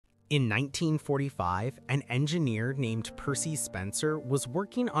In 1945, an engineer named Percy Spencer was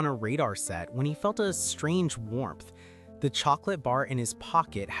working on a radar set when he felt a strange warmth. The chocolate bar in his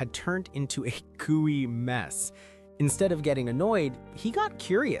pocket had turned into a gooey mess. Instead of getting annoyed, he got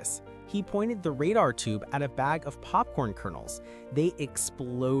curious. He pointed the radar tube at a bag of popcorn kernels. They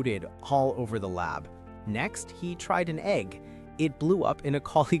exploded all over the lab. Next, he tried an egg. It blew up in a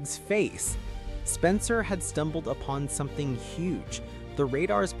colleague's face. Spencer had stumbled upon something huge. The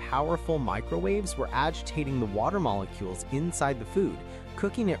radar's powerful microwaves were agitating the water molecules inside the food,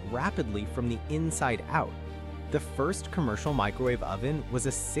 cooking it rapidly from the inside out. The first commercial microwave oven was a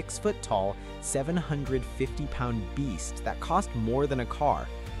 6-foot-tall, 750-pound beast that cost more than a car.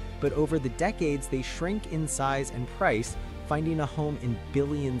 But over the decades, they shrank in size and price, finding a home in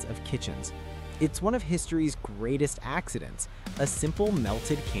billions of kitchens. It's one of history's greatest accidents, a simple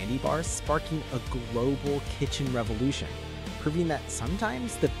melted candy bar sparking a global kitchen revolution, proving that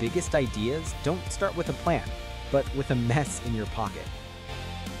sometimes the biggest ideas don't start with a plan, but with a mess in your pocket.